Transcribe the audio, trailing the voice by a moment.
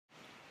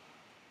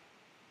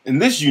In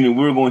this unit,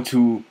 we're going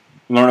to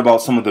learn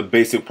about some of the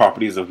basic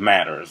properties of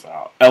matters.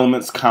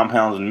 Elements,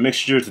 compounds, and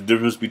mixtures, the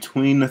difference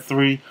between the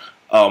three,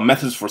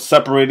 methods for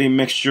separating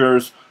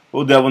mixtures.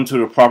 We'll delve into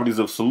the properties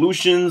of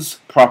solutions,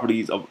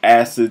 properties of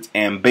acids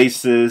and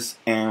bases,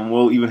 and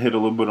we'll even hit a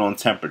little bit on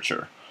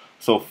temperature.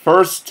 So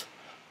first,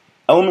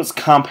 elements,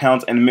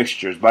 compounds, and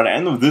mixtures. By the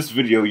end of this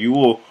video, you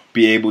will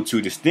be able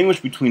to distinguish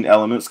between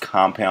elements,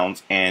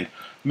 compounds, and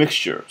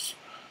mixtures.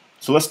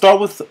 So let's start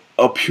with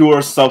a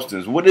pure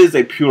substance. What is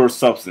a pure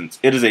substance?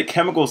 It is a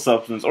chemical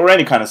substance or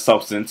any kind of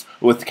substance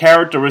with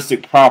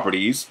characteristic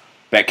properties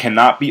that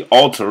cannot be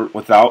altered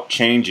without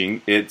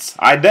changing its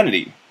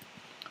identity.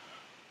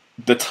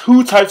 The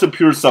two types of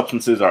pure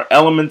substances are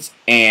elements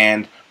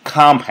and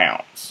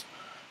compounds.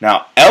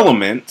 Now,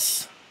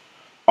 elements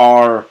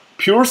are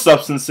pure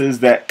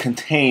substances that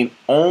contain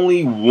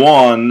only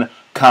one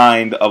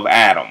kind of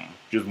atom.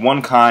 Just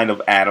one kind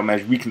of atom.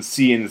 As we can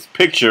see in this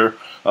picture,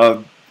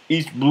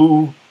 each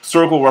blue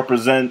circle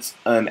represents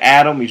an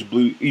atom, each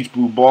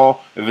blue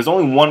ball. If there's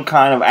only one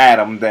kind of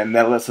atom, then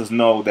that lets us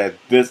know that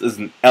this is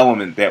an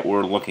element that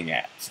we're looking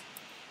at.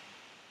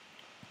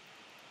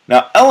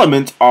 Now,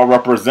 elements are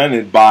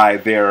represented by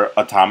their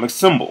atomic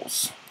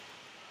symbols.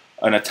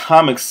 An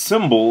atomic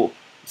symbol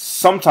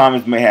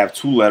sometimes may have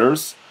two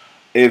letters.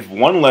 If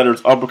one letter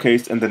is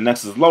uppercase and the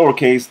next is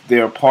lowercase,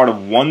 they are part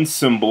of one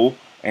symbol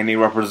and they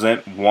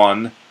represent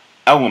one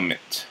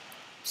element.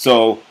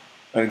 So,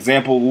 an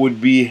example would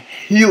be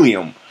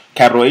helium,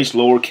 capital H,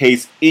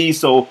 lowercase e,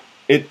 so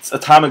its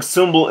atomic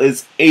symbol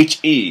is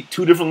He.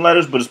 Two different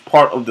letters, but it's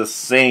part of the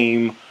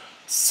same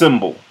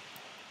symbol.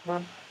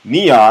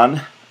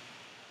 Neon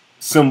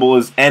symbol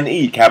is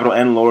Ne, capital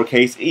N,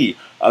 lowercase e.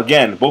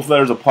 Again, both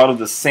letters are part of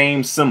the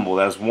same symbol.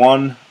 That's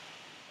one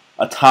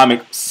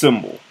atomic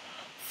symbol.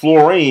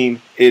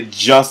 Fluorine, it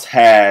just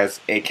has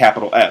a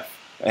capital F,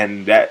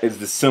 and that is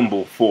the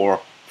symbol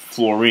for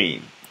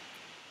fluorine.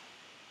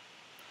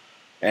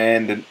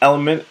 And an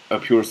element, a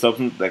pure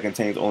substance that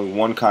contains only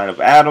one kind of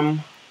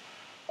atom.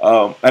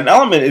 An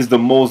element is the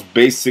most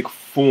basic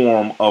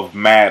form of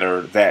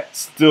matter that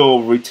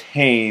still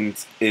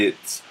retains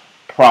its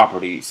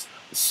properties.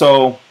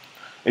 So,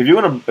 if you're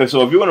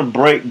gonna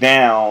break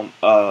down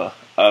a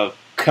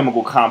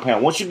chemical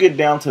compound, once you get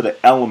down to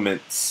the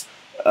elements,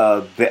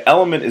 the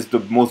element is the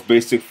most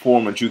basic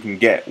form that you can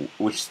get,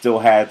 which still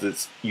has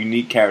its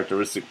unique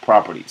characteristic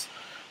properties.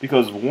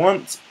 Because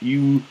once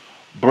you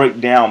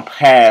break down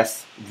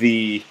past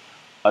the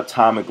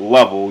atomic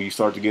level, you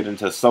start to get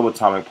into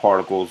subatomic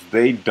particles.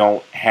 They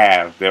don't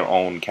have their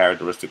own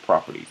characteristic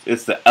properties.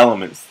 It's the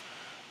elements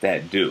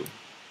that do.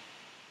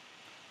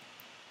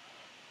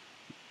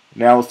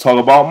 Now let's talk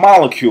about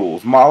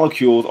molecules.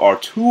 Molecules are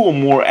two or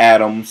more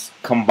atoms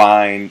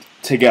combined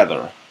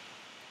together.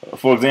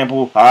 For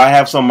example, I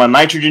have some of my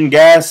nitrogen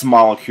gas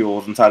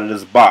molecules inside of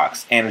this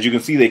box, and as you can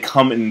see, they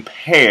come in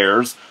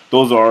pairs.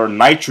 Those are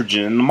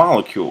nitrogen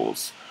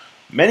molecules.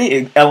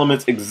 Many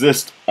elements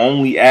exist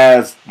only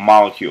as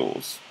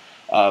molecules.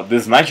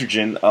 This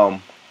nitrogen,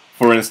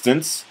 for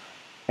instance,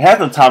 it has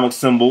an atomic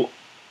symbol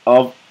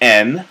of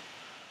N,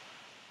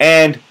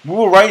 and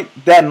we'll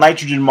write that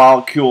nitrogen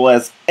molecule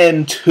as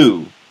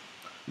N2.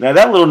 Now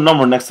that little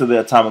number next to the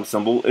atomic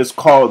symbol is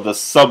called the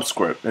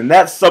subscript, and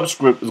that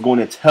subscript is going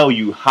to tell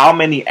you how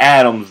many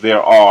atoms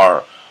there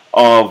are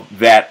of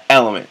that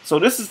element. So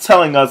this is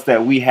telling us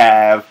that we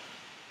have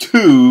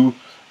two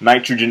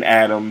nitrogen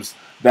atoms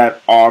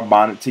that are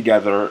bonded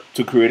together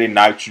to create a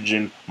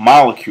nitrogen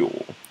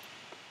molecule.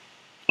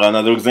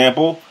 Another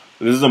example,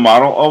 this is a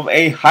model of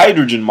a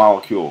hydrogen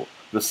molecule.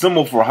 The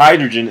symbol for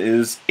hydrogen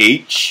is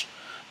H,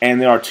 and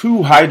there are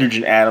two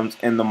hydrogen atoms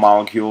in the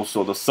molecule,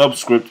 so the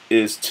subscript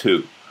is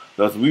 2.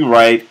 Thus we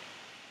write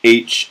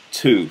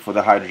H2 for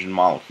the hydrogen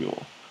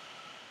molecule.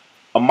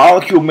 A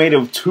molecule made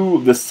of two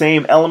of the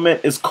same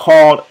element is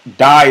called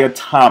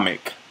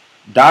diatomic.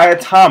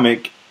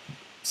 Diatomic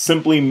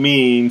simply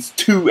means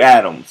two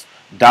atoms.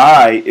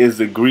 Di is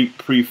the Greek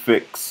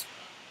prefix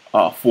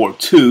for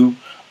two.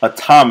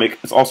 Atomic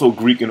is also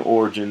Greek in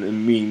origin. It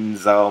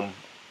means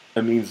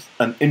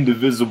an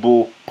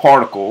indivisible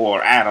particle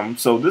or atom.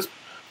 So this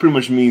pretty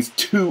much means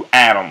two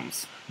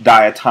atoms.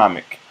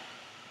 Diatomic.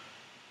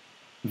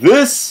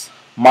 This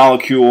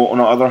molecule, on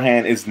the other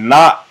hand, is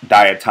not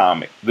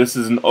diatomic. This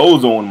is an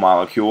ozone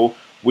molecule,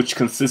 which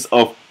consists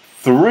of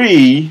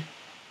 3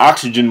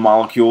 oxygen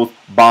molecules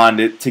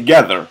bonded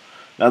together.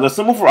 Now the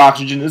symbol for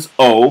oxygen is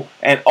O,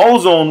 and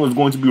ozone was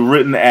going to be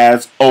written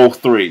as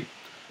O3.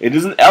 It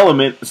is an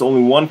element, it's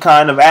only one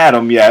kind of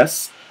atom,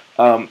 yes.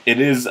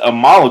 It is a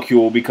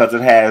molecule because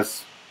it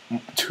has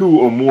 2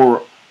 or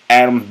more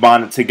atoms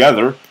bonded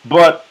together,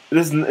 but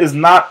this is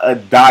not a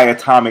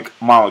diatomic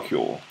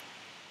molecule.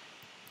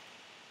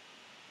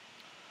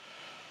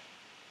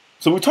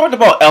 So we talked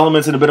about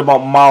elements and a bit about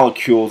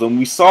molecules, and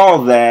we saw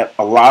that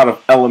a lot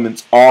of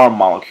elements are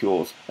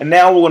molecules. And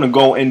now we're going to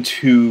go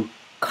into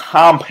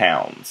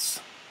compounds.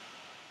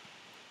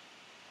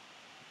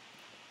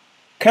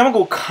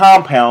 Chemical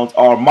compounds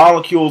are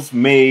molecules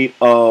made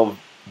of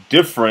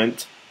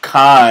different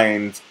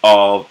kinds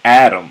of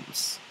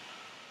atoms.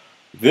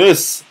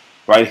 This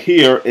right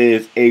here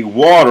is a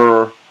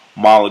water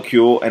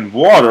molecule, and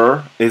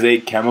water is a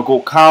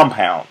chemical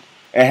compound.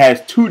 It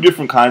has two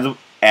different kinds of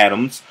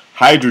atoms,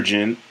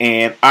 hydrogen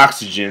and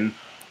oxygen,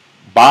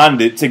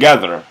 bonded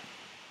together.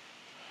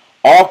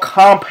 All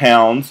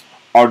compounds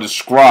are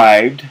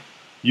described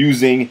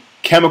using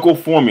chemical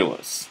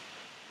formulas.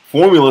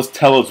 Formulas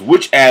tell us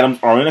which atoms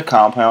are in a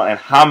compound and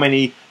how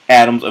many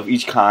atoms of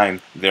each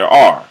kind there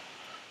are.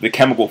 The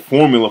chemical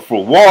formula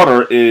for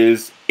water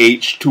is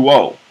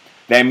H2O.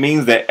 That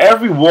means that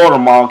every water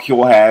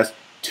molecule has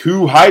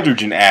 2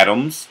 hydrogen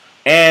atoms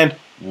and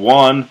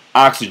 1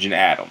 oxygen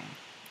atom.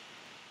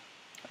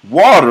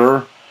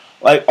 Water,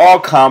 like all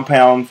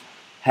compounds,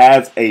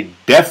 has a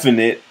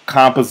definite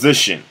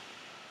composition.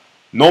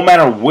 No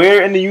matter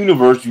where in the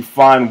universe you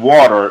find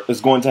water,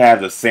 it's going to have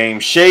the same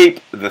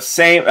shape, the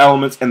same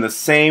elements, and the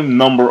same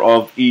number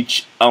of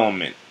each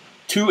element.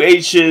 2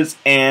 H's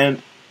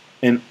and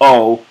an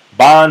O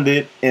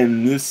bonded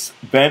in this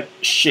bent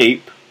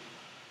shape.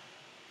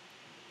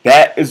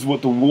 That is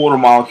what the water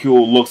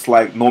molecule looks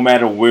like no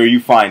matter where you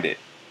find it.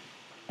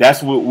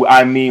 That's what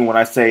I mean when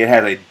I say it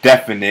has a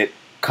definite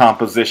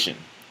composition.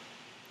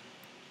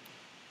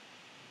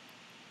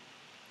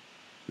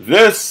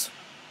 This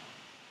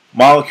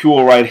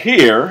molecule right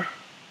here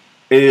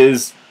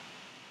is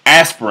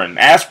aspirin.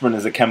 Aspirin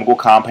is a chemical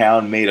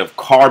compound made of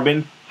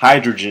carbon,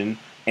 hydrogen,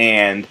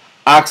 and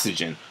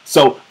oxygen.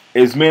 So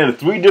it's made of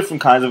 3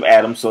 different kinds of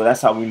atoms, so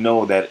that's how we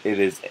know that it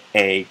is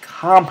a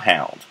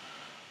compound.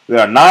 There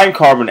are 9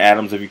 carbon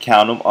atoms if you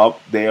count them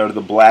up. They are the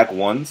black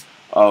ones.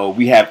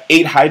 We have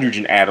 8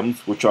 hydrogen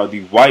atoms, which are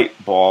the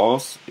white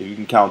balls, if you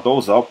can count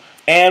those up.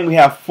 And we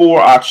have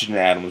 4 oxygen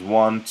atoms,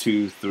 1,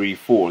 2, 3,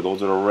 4.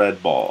 Those are the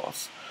red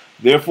balls.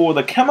 Therefore,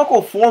 the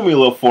chemical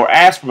formula for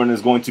aspirin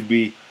is going to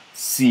be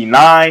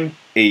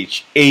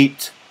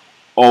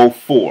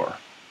C9H8O4.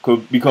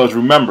 Because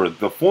remember,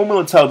 the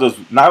formula tells us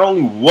not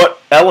only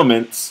what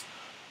elements,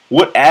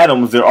 what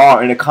atoms there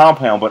are in a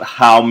compound, but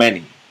how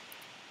many.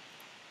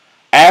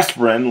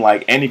 Aspirin,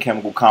 like any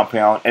chemical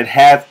compound, it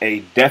has a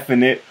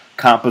definite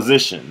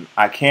composition.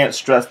 I can't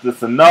stress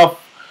this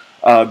enough.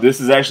 This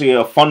is actually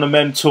a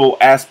fundamental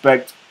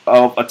aspect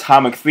of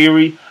atomic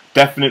theory,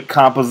 definite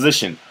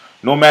composition.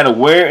 No matter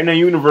where in the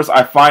universe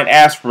I find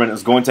aspirin,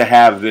 it's going to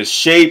have this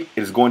shape,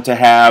 it's going to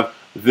have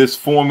this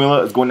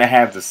formula, it's going to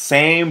have the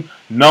same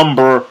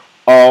number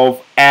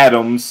of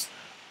atoms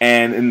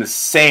and in the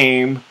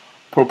same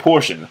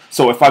proportion.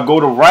 So if I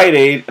go to Rite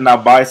Aid and I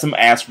buy some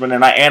aspirin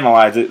and I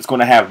analyze it, it's going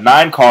to have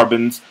 9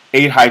 carbons,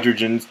 8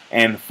 hydrogens,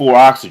 and 4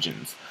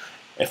 oxygens.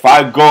 If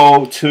I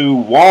go to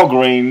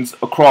Walgreens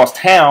across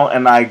town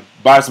and I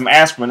buy some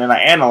aspirin and I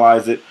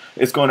analyze it,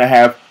 it's going to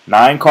have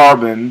 9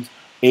 carbons,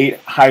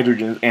 8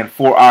 hydrogens, and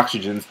 4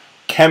 oxygens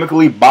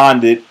chemically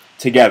bonded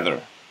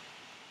together.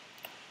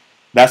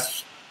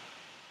 That's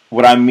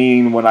what I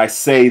mean when I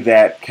say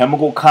that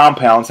chemical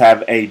compounds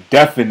have a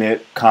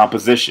definite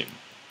composition.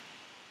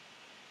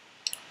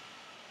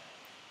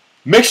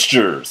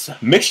 Mixtures.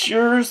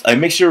 A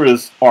mixture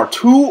are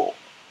 2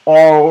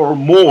 or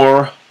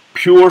more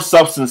pure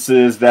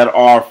substances that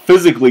are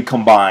physically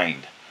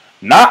combined.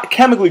 Not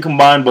chemically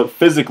combined, but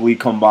physically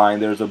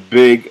combined. There's a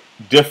big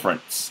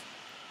difference.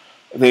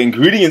 The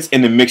ingredients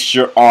in the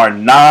mixture are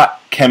not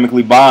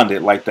chemically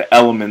bonded like the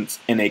elements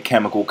in a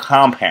chemical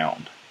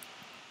compound.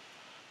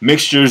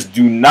 Mixtures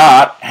do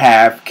not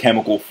have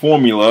chemical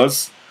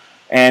formulas,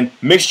 and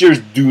mixtures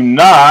do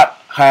not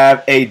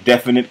have a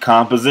definite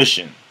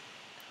composition.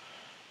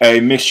 A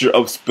mixture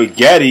of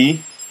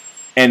spaghetti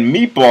and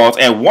meatballs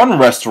at one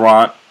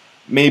restaurant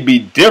may be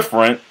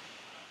different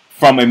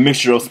from a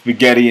mixture of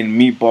spaghetti and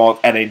meatballs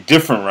at a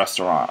different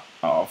restaurant.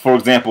 For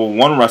example,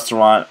 one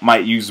restaurant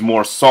might use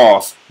more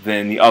sauce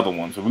than the other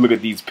one. So if we look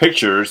at these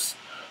pictures,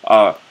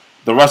 the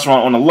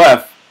restaurant on the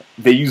left,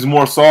 they use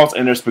more sauce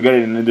in their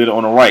spaghetti than they did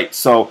on the right.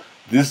 So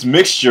this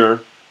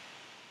mixture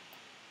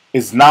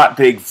is not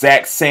the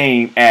exact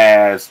same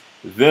as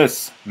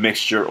this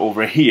mixture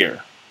over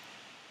here.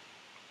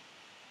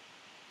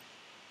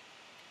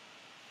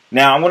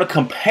 Now I'm going to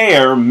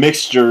compare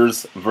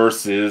mixtures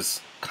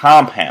versus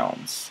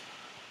compounds.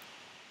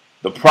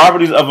 The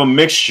properties of a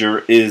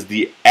mixture is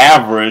the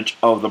average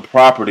of the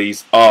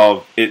properties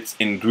of its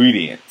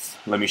ingredients.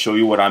 Let me show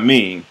you what I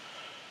mean.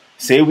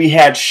 Say we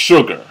had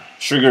sugar.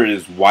 Sugar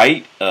is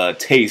white,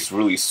 tastes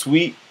really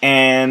sweet,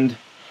 and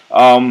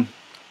in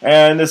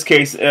this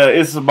case,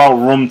 it's about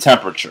room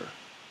temperature.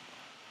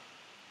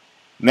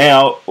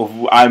 Now, if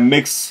I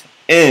mix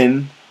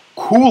in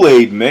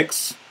Kool-Aid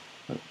mix,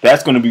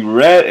 that's going to be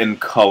red in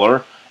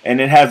color,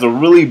 and it has a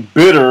really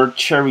bitter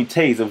cherry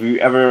taste. If you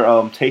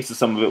ever tasted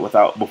some of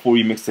it before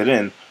you mix it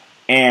in,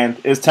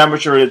 and its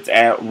temperature, it's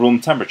at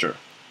room temperature.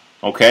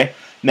 Okay.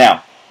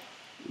 Now,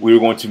 we're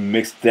going to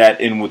mix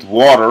that in with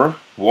water.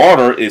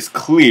 Water is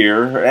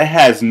clear, it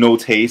has no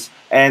taste,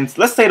 and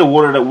let's say the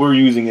water that we're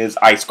using is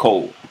ice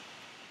cold.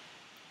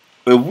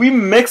 If we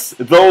mix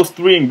those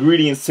 3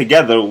 ingredients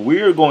together,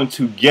 we're going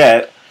to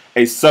get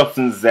a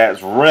substance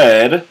that's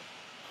red,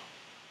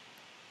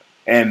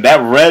 and that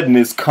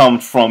redness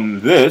comes from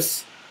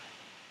this,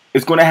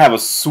 it's going to have a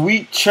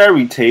sweet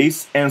cherry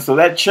taste, and so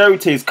that cherry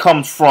taste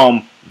comes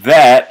from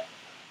that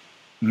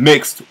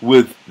mixed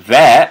with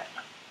that,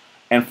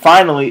 and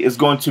finally it's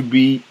going to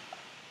be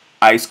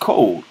ice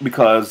cold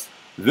because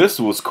this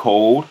was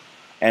cold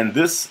and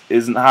this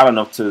isn't hot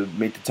enough to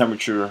make the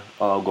temperature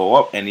go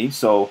up any.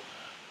 So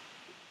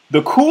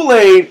the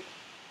Kool-Aid,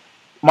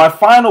 my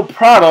final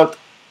product,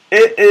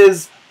 it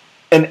is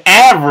an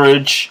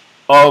average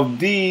of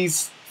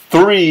these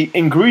three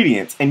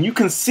ingredients, and you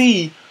can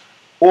see,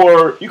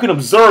 or you can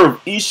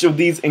observe each of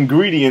these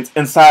ingredients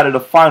inside of the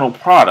final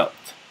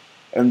product,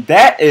 and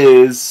that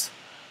is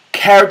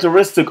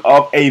characteristic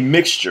of a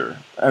mixture.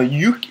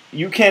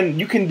 You can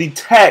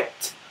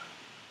detect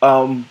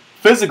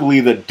physically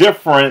the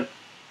different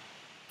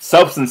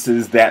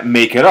substances that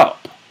make it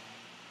up.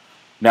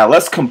 Now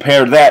let's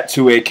compare that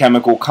to a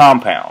chemical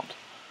compound.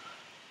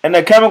 In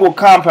a chemical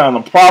compound,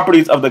 the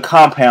properties of the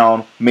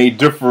compound may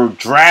differ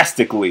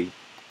drastically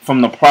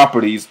from the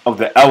properties of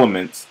the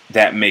elements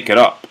that make it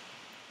up.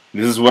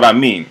 This is what I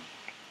mean.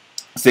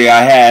 Say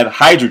I had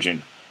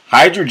hydrogen.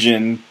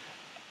 Hydrogen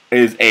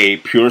is a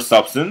pure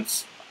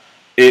substance.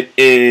 It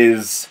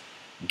is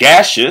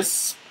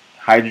gaseous,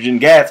 hydrogen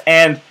gas,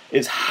 and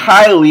it's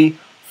highly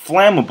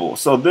flammable.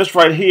 So this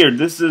right here,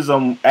 this is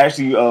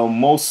actually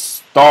most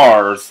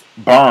stars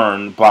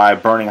burn by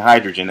burning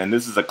hydrogen, and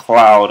this is a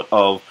cloud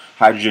of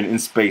hydrogen in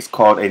space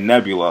called a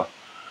nebula.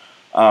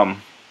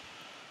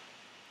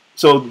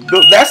 So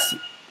that's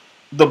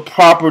the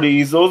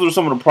properties. Those are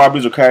some of the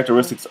properties or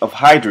characteristics of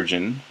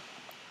hydrogen.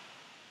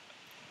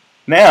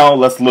 Now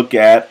let's look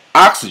at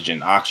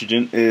oxygen.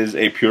 Oxygen is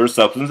a pure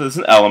substance. It's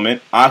an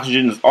element.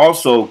 Oxygen is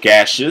also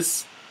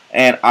gaseous,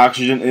 and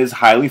oxygen is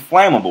highly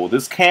flammable.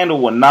 This candle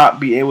would not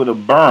be able to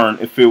burn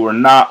if it were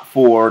not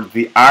for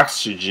the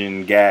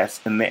oxygen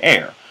gas in the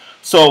air.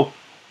 So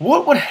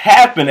what would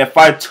happen if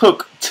I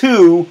took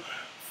two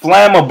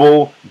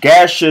flammable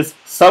gaseous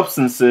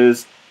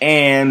substances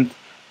and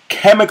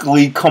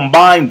chemically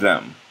combined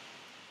them?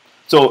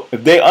 So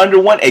if they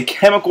underwent a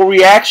chemical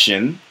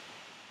reaction,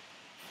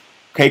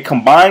 okay,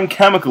 combined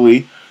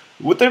chemically,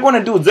 what they're going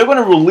to do is they're going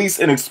to release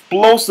an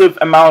explosive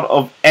amount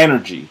of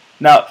energy.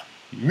 Now,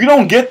 you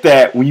don't get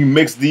that when you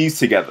mix these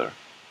together.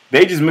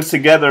 They just mix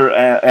together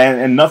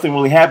and nothing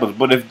really happens.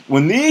 But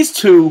when these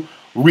two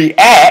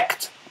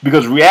react,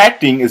 because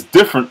reacting is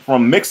different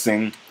from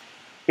mixing,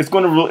 it's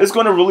going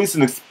to release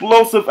an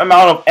explosive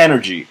amount of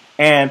energy.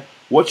 And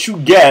what you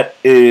get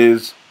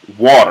is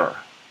water.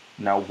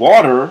 Now,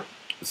 water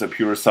is a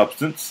pure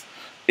substance.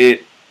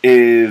 It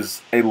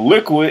is a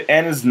liquid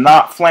and is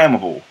not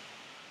flammable.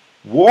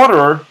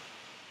 Water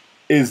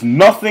is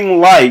nothing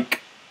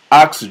like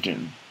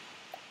oxygen.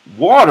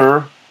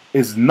 Water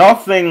is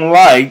nothing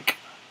like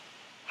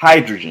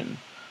hydrogen.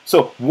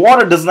 So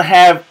water doesn't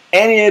have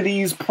any of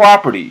these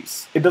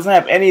properties. It doesn't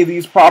have any of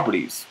these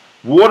properties.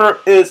 Water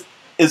is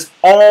its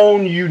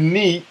own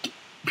unique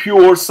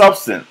pure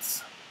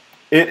substance.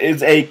 It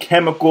is a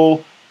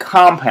chemical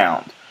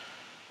compound.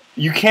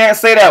 You can't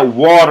say that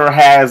water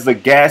has the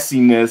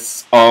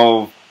gassiness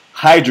of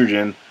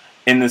hydrogen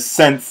in the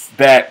sense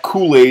that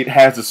Kool-Aid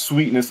has the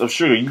sweetness of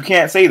sugar. You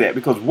can't say that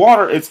because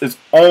water is its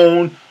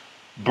own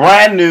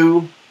brand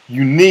new,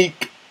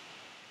 unique,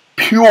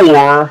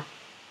 pure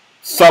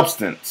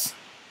substance.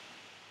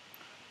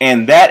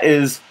 And that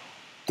is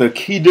the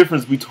key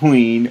difference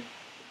between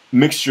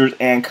mixtures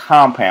and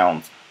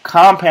compounds.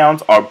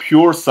 Compounds are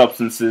pure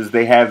substances.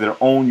 They have their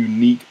own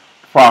unique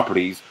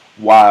properties,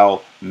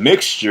 while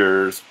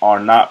mixtures are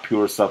not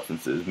pure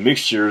substances.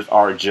 Mixtures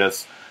are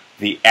just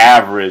the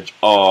average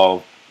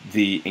of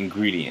the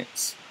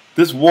ingredients.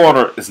 This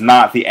water is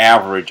not the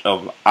average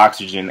of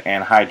oxygen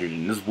and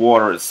hydrogen. This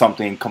water is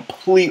something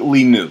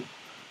completely new.